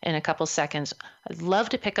here in a couple seconds. I'd love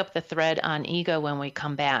to pick up the thread on ego when we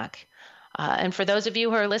come back. And for those of you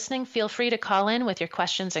who are listening, feel free to call in with your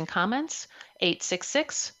questions and comments,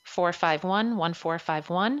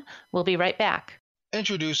 866-451-1451. We'll be right back.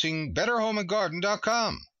 Introducing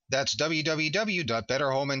BetterHomeAndGarden.com. That's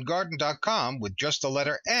www.betterhomeandgarden.com with just the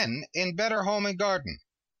letter N in Better Home and Garden.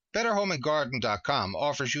 BetterHomeAndGarden.com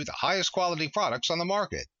offers you the highest quality products on the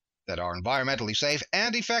market that are environmentally safe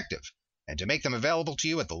and effective, and to make them available to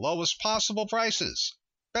you at the lowest possible prices.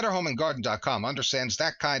 BetterHomeAndGarden.com understands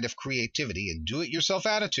that kind of creativity and do-it-yourself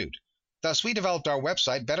attitude. Thus, we developed our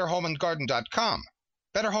website, BetterHomeAndGarden.com.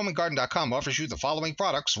 BetterHomeAndGarden.com offers you the following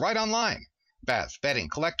products right online: bath, bedding,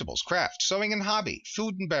 collectibles, craft, sewing and hobby,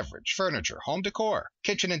 food and beverage, furniture, home decor,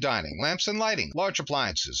 kitchen and dining, lamps and lighting, large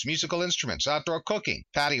appliances, musical instruments, outdoor cooking,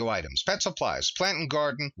 patio items, pet supplies, plant and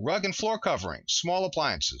garden, rug and floor coverings, small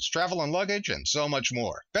appliances, travel and luggage, and so much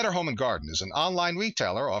more. Better Home and Garden is an online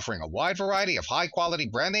retailer offering a wide variety of high-quality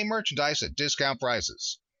brand-name merchandise at discount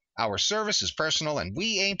prices. Our service is personal and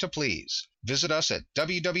we aim to please. Visit us at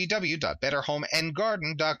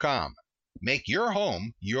www.betterhomeandgarden.com. Make your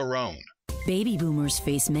home your own. Baby boomers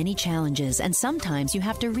face many challenges, and sometimes you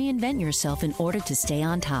have to reinvent yourself in order to stay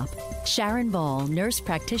on top. Sharon Ball, nurse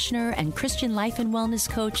practitioner and Christian life and wellness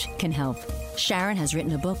coach, can help. Sharon has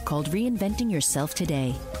written a book called Reinventing Yourself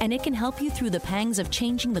Today, and it can help you through the pangs of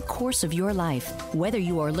changing the course of your life. Whether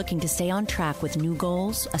you are looking to stay on track with new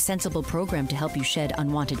goals, a sensible program to help you shed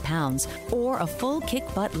unwanted pounds, or a full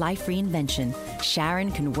kick-butt life reinvention,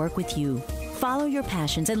 Sharon can work with you. Follow your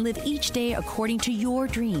passions and live each day according to your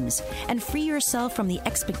dreams, and free yourself from the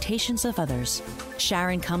expectations of others.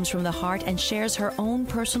 Sharon comes from the heart and shares her own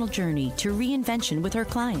personal journey to reinvention with her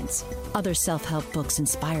clients. Other self-help books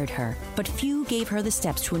inspired her, but few gave her the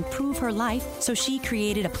steps to improve her life, so she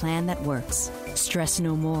created a plan that works. Stress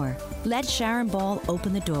no more. Let Sharon Ball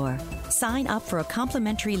open the door. Sign up for a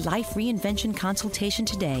complimentary life reinvention consultation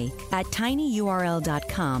today at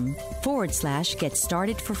tinyurl.com/get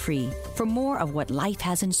started for free for more of what life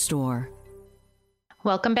has in store.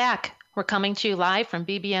 Welcome back. We're coming to you live from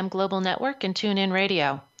BBM Global Network and TuneIn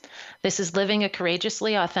Radio. This is Living a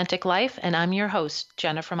Courageously Authentic Life, and I'm your host,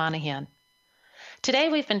 Jennifer Monahan. Today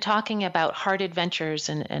we've been talking about heart adventures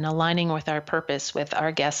and aligning with our purpose with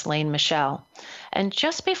our guest, Lane Michel. And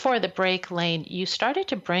just before the break, Lane, you started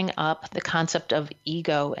to bring up the concept of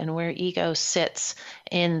ego and where ego sits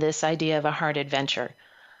in this idea of a heart adventure.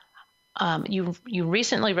 You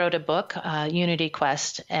recently wrote a book, Unity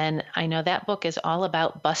Quest, and I know that book is all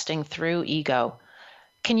about busting through ego.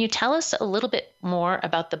 Can you tell us a little bit more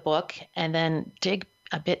about the book and then dig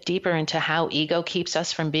a bit deeper into how ego keeps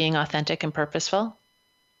us from being authentic and purposeful?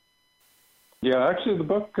 Yeah, actually the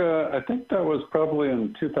book, I think that was probably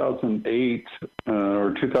in 2008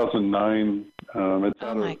 or 2009.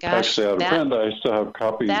 It's actually out of print. I still have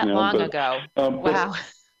copies now. That long ago. Wow.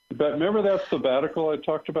 But remember that sabbatical I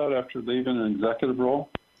talked about after leaving an executive role?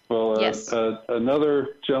 Well, yes.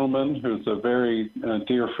 Another gentleman who's a very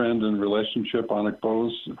dear friend and relationship, Anik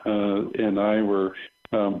Bose, and I were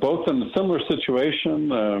both in a similar situation.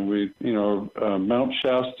 Mount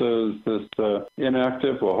Shasta is this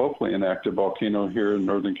hopefully inactive volcano here in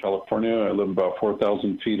Northern California. I live about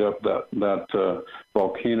 4,000 feet up that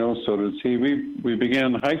volcano. So does he. We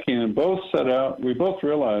began hiking and we both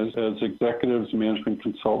realized as executives and management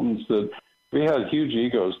consultants that we had huge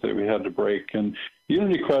egos that we had to break. And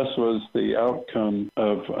Unity Quest was the outcome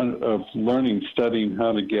of learning, studying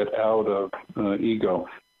how to get out of ego.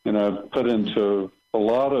 And I've put into a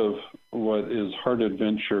lot of what is heart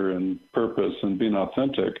adventure and purpose and being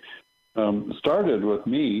authentic started with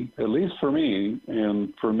me, at least for me,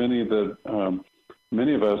 and for many of us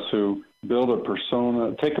who build a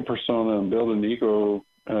persona, take a persona and build an ego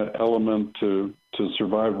element to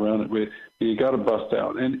survive around it. You got to bust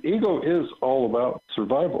out, and ego is all about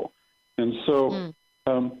survival. And so,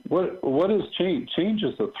 what has changed? Change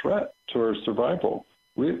is a threat to our survival.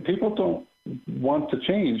 People don't want to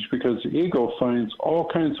change because ego finds all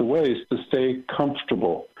kinds of ways to stay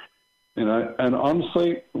comfortable. And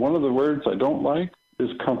honestly, one of the words I don't like is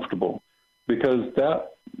comfortable, because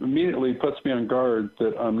that immediately puts me on guard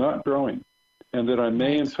that I'm not growing and that I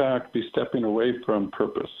may in fact be stepping away from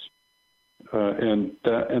purpose. And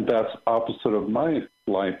that's opposite of my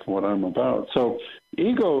life, what I'm about. So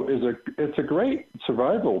ego it's a great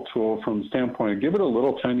survival tool from the standpoint of give it a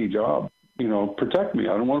little tiny job. Protect me.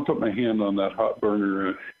 I don't want to put my hand on that hot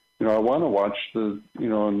burner. I want to watch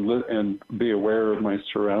and be aware of my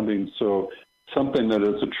surroundings. So something that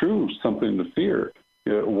is something to fear,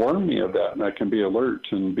 warn me of that, and I can be alert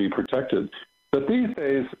and be protected. But these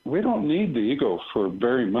days, we don't need the ego for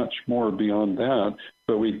very much more beyond that,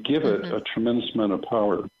 but we give it a tremendous amount of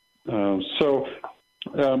power.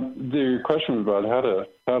 The question about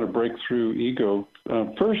how to break through ego,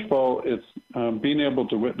 first of all, it's being able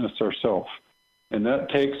to witness ourselves. And that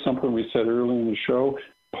takes something we said earlier in the show,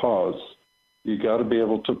 pause. You got to be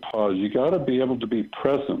able to pause. You got to be able to be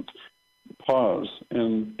present, pause,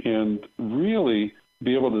 and really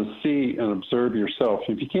be able to see and observe yourself.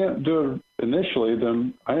 If you can't do it initially,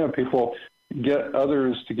 then I have people get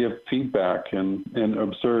others to give feedback and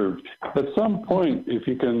observe. At some point, if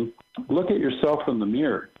you can look at yourself in the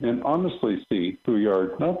mirror and honestly see who you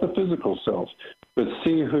are, not the physical self, but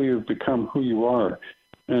see who you've become, who you are.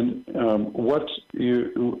 And what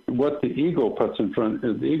the ego puts in front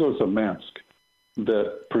is the ego is a mask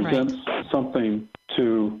that presents something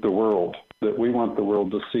to the world that we want the world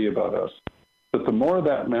to see about us. But the more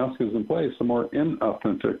that mask is in place, the more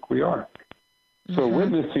inauthentic we are. So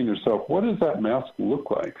witnessing yourself, what does that mask look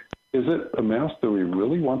like? Is it a mask that we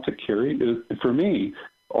really want to carry? For me,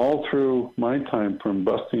 all through my time from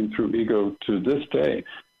busting through ego to this day,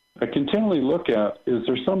 I continually look at, is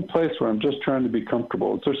there some place where I'm just trying to be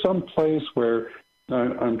comfortable? Is there some place where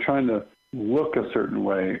I'm trying to look a certain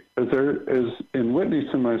way? Is in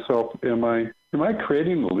witnessing myself, am I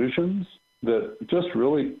creating illusions that just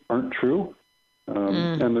really aren't true?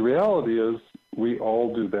 And the reality is we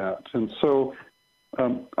all do that. And so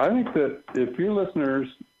I think that if your listeners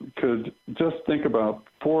could just think about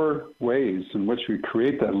 4 ways in which we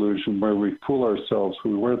create that illusion where we fool ourselves,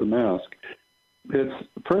 we wear the mask. It's,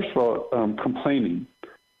 first of all, complaining.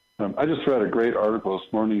 I just read a great article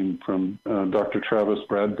this morning from Dr. Travis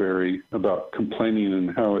Bradberry about complaining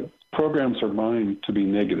and how it programs our mind to be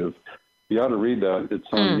negative. You ought to read that. It's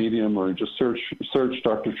on Medium, or just search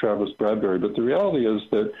Dr. Travis Bradberry. But the reality is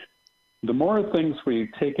that the more things we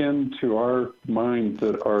take into our mind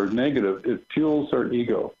that are negative, it fuels our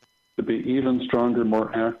ego to be even stronger,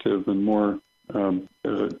 more active, and more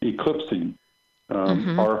eclipsing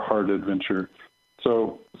our hard adventure.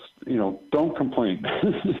 So, don't complain.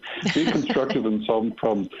 Be constructive in solving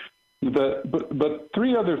problems. But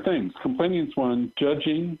 3 other things. Complaining is one,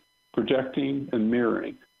 judging, projecting, and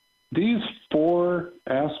mirroring. These 4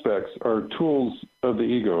 aspects are tools of the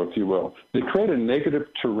ego, if you will. They create a negative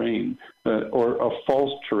terrain or a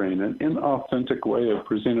false terrain, an inauthentic way of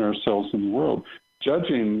presenting ourselves in the world.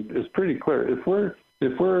 Judging is pretty clear. If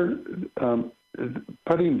we're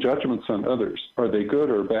putting judgments on others, are they good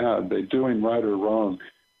or bad? Are they doing right or wrong?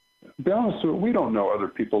 To be honest, we don't know other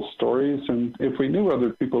people's stories, and if we knew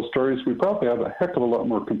other people's stories, we'd probably have a heck of a lot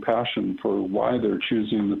more compassion for why they're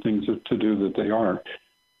choosing the things to do that they are.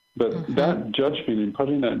 But that judgment and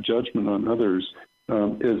putting that judgment on others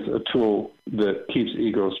is a tool that keeps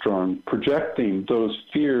ego strong. Projecting those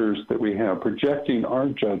fears that we have, projecting our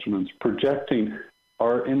judgments, projecting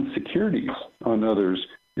our insecurities on others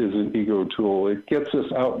is an ego tool. It gets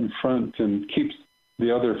us out in front and keeps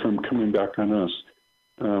the other from coming back on us.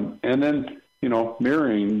 And then,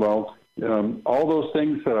 mirroring, well, all those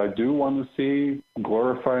things that I do want to see,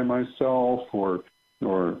 glorify myself or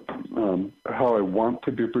how I want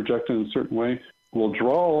to be projected in a certain way, we'll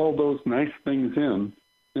draw all those nice things in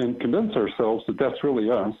and convince ourselves that that's really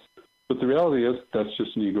us. But the reality is that's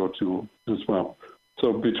just an ego tool as well.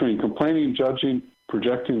 So between complaining, judging,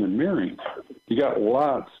 projecting, and mirroring, you got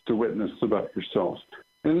lots to witness about yourself.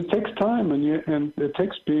 And it takes time, and it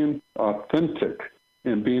takes being authentic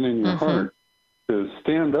and being in your heart to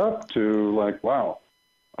stand up to, like, wow,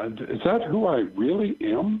 is that who I really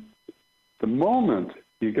am? The moment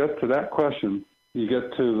you get to that question, you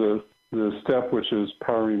get to the step which is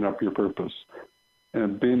powering up your purpose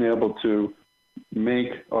and being able to make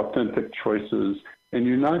authentic choices. And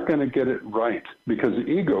you're not going to get it right because the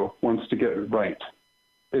ego wants to get it right.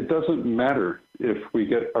 It doesn't matter if we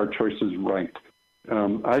get our choices right.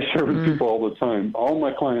 I share with people all the time, all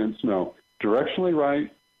my clients know, directionally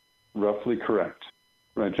right, roughly correct.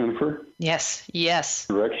 Right, Jennifer? Yes.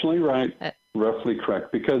 Directionally right, roughly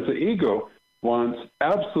correct. Because the ego wants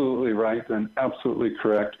absolutely right and absolutely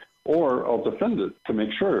correct, or I'll defend it to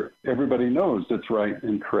make sure everybody knows it's right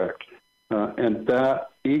and correct. And that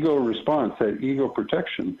ego response, that ego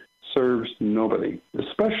protection, serves nobody,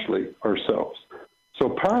 especially ourselves. So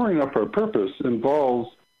powering up our purpose involves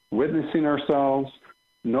witnessing ourselves,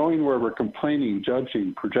 knowing where we're complaining,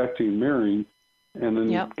 judging, projecting, mirroring, and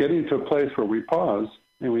then getting to a place where we pause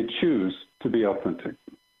and we choose to be authentic.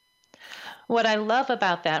 What I love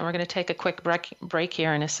about that, and we're going to take a quick break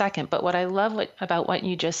here in a second, but what I love about what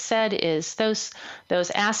you just said is those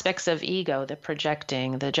aspects of ego, the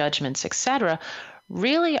projecting, the judgments, etc.,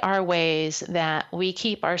 really are ways that we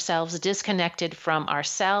keep ourselves disconnected from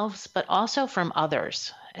ourselves, but also from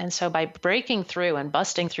others. And so by breaking through and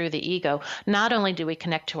busting through the ego, not only do we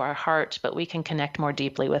connect to our heart, but we can connect more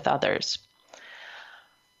deeply with others.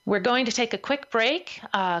 We're going to take a quick break.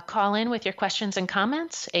 Call in with your questions and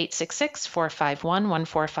comments,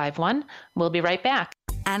 866-451-1451. We'll be right back.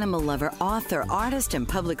 Animal lover, author, artist, and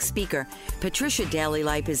public speaker, Patricia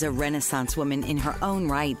Daly-Lipe is a Renaissance woman in her own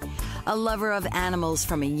right. A lover of animals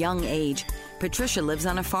from a young age, Patricia lives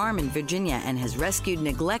on a farm in Virginia and has rescued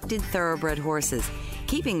neglected thoroughbred horses,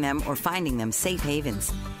 keeping them or finding them safe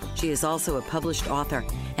havens. She is also a published author,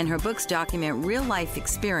 and her books document real-life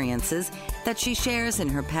experiences that she shares in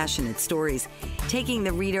her passionate stories, taking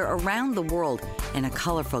the reader around the world in a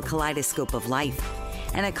colorful kaleidoscope of life.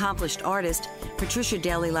 An accomplished artist, Patricia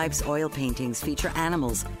Daly-Lipe's oil paintings feature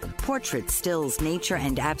animals, portraits, stills, nature,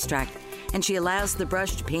 and abstract, and she allows the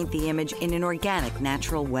brush to paint the image in an organic,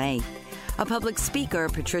 natural way. A public speaker,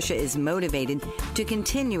 Patricia is motivated to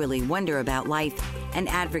continually wonder about life and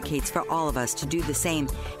advocates for all of us to do the same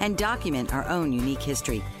and document our own unique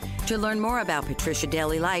history. To learn more about Patricia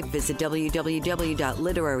Daly-Lipe, visit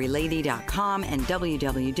www.literarylady.com and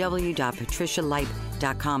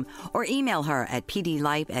www.patricialipe.com or email her at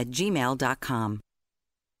pdlipe@gmail.com.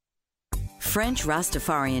 French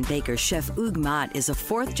Rastafarian baker Chef Hugues Mott is a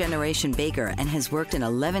fourth-generation baker and has worked in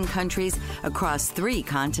 11 countries across 3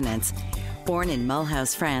 continents. Born in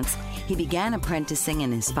Mulhouse, France, he began apprenticing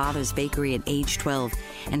in his father's bakery at age 12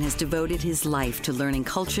 and has devoted his life to learning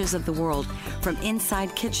cultures of the world from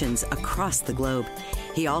inside kitchens across the globe.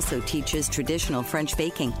 He also teaches traditional French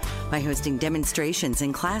baking by hosting demonstrations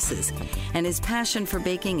and classes, and his passion for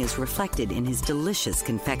baking is reflected in his delicious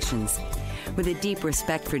confections. With a deep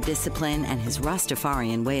respect for discipline and his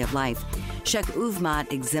Rastafarian way of life, Chef Hugues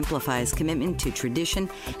Mott exemplifies commitment to tradition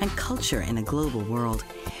and culture in a global world.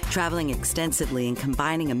 Traveling extensively and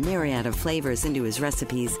combining a myriad of flavors into his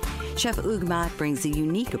recipes, Chef Hugues Mott brings a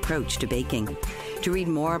unique approach to baking. To read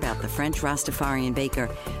more about the French Rastafarian baker,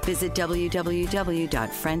 visit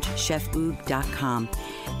www.frenchchefhugues.com.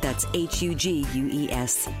 That's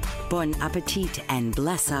Hugues. Bon appetit and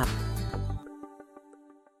bless up.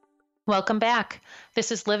 Welcome back.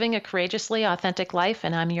 This is Living a Courageously Authentic Life,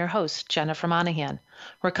 and I'm your host, Jennifer Monahan.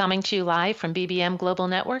 We're coming to you live from BBM Global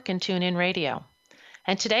Network and TuneIn Radio.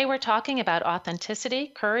 And today we're talking about authenticity,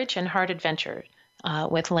 courage, and heart adventure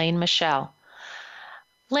with Lane Michel.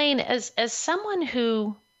 Lane, as someone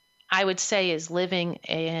who I would say is living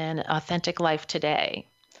an authentic life today,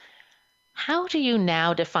 how do you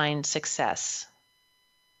now define success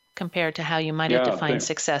compared to how you might have defined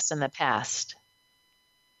success in the past?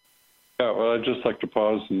 Yeah, well, I'd just like to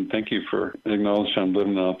pause and thank you for acknowledging I'm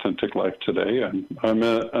living an authentic life today. I'm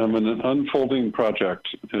in an unfolding project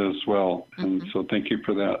as well, and so thank you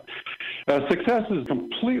for that. Success is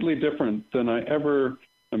completely different than I ever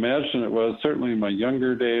imagined it was, certainly in my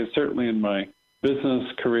younger days, certainly in my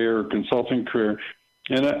business career, consulting career.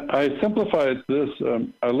 And I simplify it this.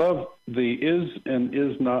 I love the is and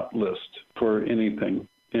is not list for anything.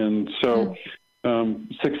 And so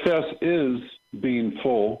success is being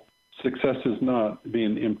full. Success is not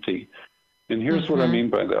being empty. And here's what I mean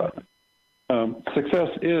by that. Success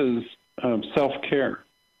is self-care.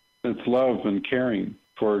 It's love and caring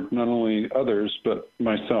for not only others, but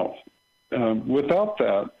myself. Without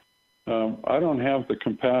that, I don't have the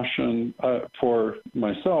compassion for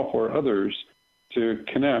myself or others to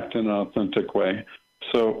connect in an authentic way.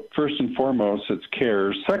 So first and foremost, it's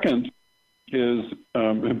care. Second is,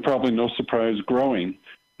 and probably no surprise, growing.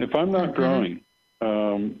 If I'm not growing,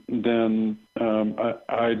 then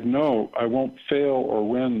I know I won't fail or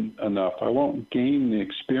win enough. I won't gain the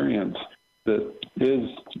experience that is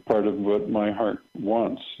part of what my heart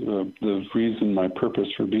wants, the reason, my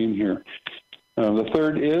purpose for being here. The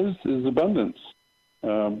third is abundance.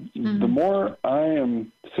 The more I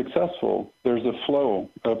am successful, there's a flow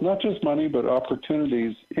of not just money, but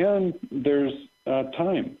opportunities, and there's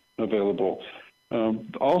time available.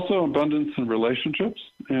 Also abundance in relationships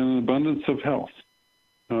and abundance of health.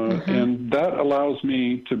 And that allows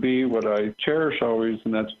me to be what I cherish always,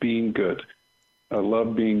 and that's being good. I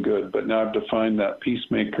love being good, but now I've defined that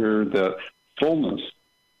peacemaker, that fullness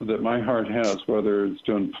that my heart has, whether it's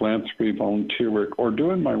doing philanthropy, volunteer work, or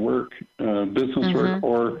doing my work, business work,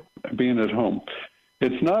 or being at home.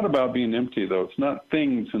 It's not about being empty, though. It's not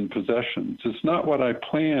things and possessions. It's not what I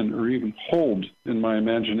plan or even hold in my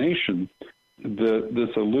imagination, this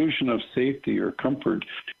illusion of safety or comfort.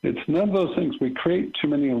 It's none of those things. We create too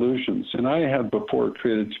many illusions, and I had before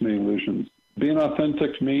created too many illusions. Being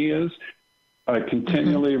authentic to me is I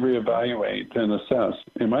continually reevaluate and assess,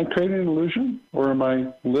 am I creating an illusion or am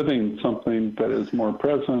I living something that is more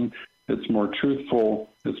present, it's more truthful,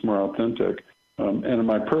 it's more authentic? And am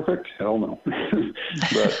I perfect? Hell no.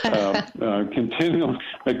 But I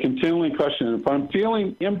continually question. If I'm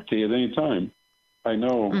feeling empty at any time, I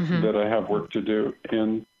know that I have work to do,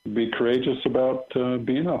 and be courageous about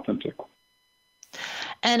being authentic.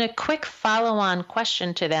 And a quick follow-on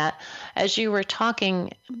question to that. As you were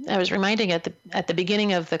talking, I was reminding at the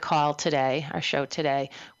beginning of the call today, our show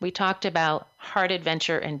today, we talked about heart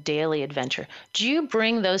adventure and daily adventure. Do you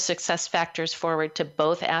bring those success factors forward to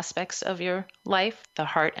both aspects of your life, the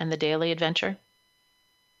heart and the daily adventure?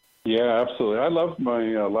 Yeah, absolutely. I love my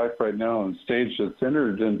life right now on stage that's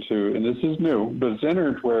entered into, and this is new, but it's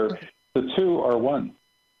entered where the two are one.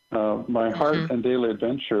 My heart and daily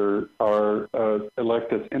adventure are like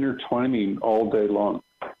this intertwining all day long,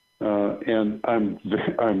 and I'm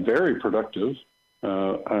very productive.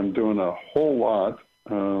 I'm doing a whole lot,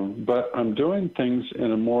 but I'm doing things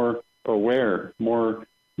in a more aware, more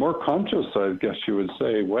conscious, I guess you would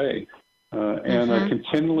say, way. And I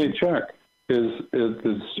continually check: are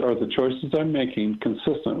the choices I'm making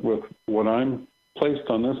consistent with what I'm placed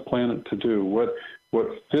on this planet to do? What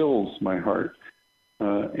fills my heart?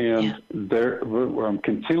 I'm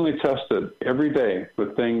continually tested every day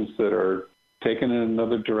with things that are taken in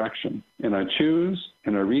another direction. And I choose,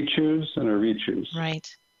 and I re-choose, and I re-choose.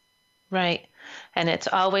 Right. And it's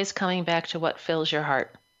always coming back to what fills your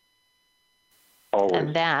heart. Always.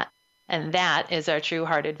 And that is our true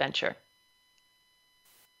heart adventure.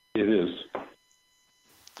 It is.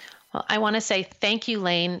 Well, I want to say thank you,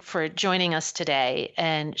 Lane, for joining us today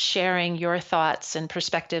and sharing your thoughts and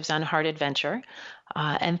perspectives on heart adventure.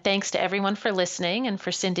 And thanks to everyone for listening and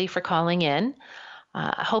for Cindy for calling in.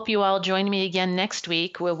 I hope you all join me again next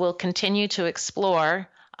week, where we'll continue to explore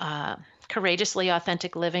courageously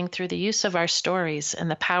authentic living through the use of our stories and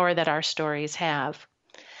the power that our stories have.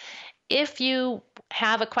 If you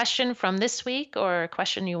have a question from this week or a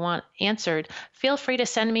question you want answered, feel free to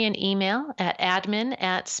send me an email at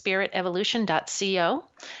admin@spiritevolution.co.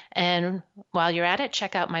 And while you're at it,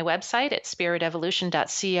 check out my website at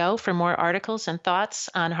spiritevolution.co for more articles and thoughts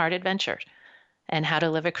on heart adventure and how to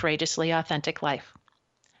live a courageously authentic life.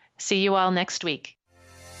 See you all next week.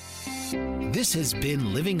 This has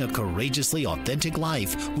been Living a Courageously Authentic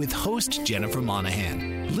Life with host Jennifer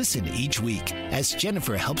Monahan. Listen each week as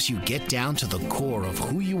Jennifer helps you get down to the core of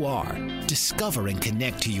who you are, discover and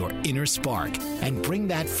connect to your inner spark, and bring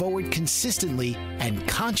that forward consistently and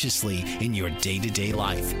consciously in your day-to-day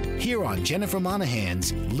life. Here on Jennifer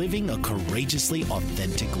Monahan's Living a Courageously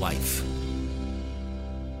Authentic Life.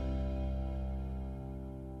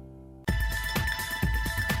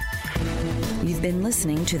 You've been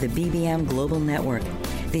listening to the BBM Global Network.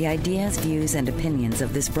 The ideas, views, and opinions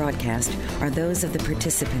of this broadcast are those of the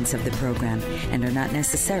participants of the program and are not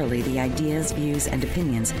necessarily the ideas, views, and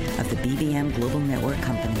opinions of the BBM Global Network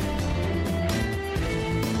Company.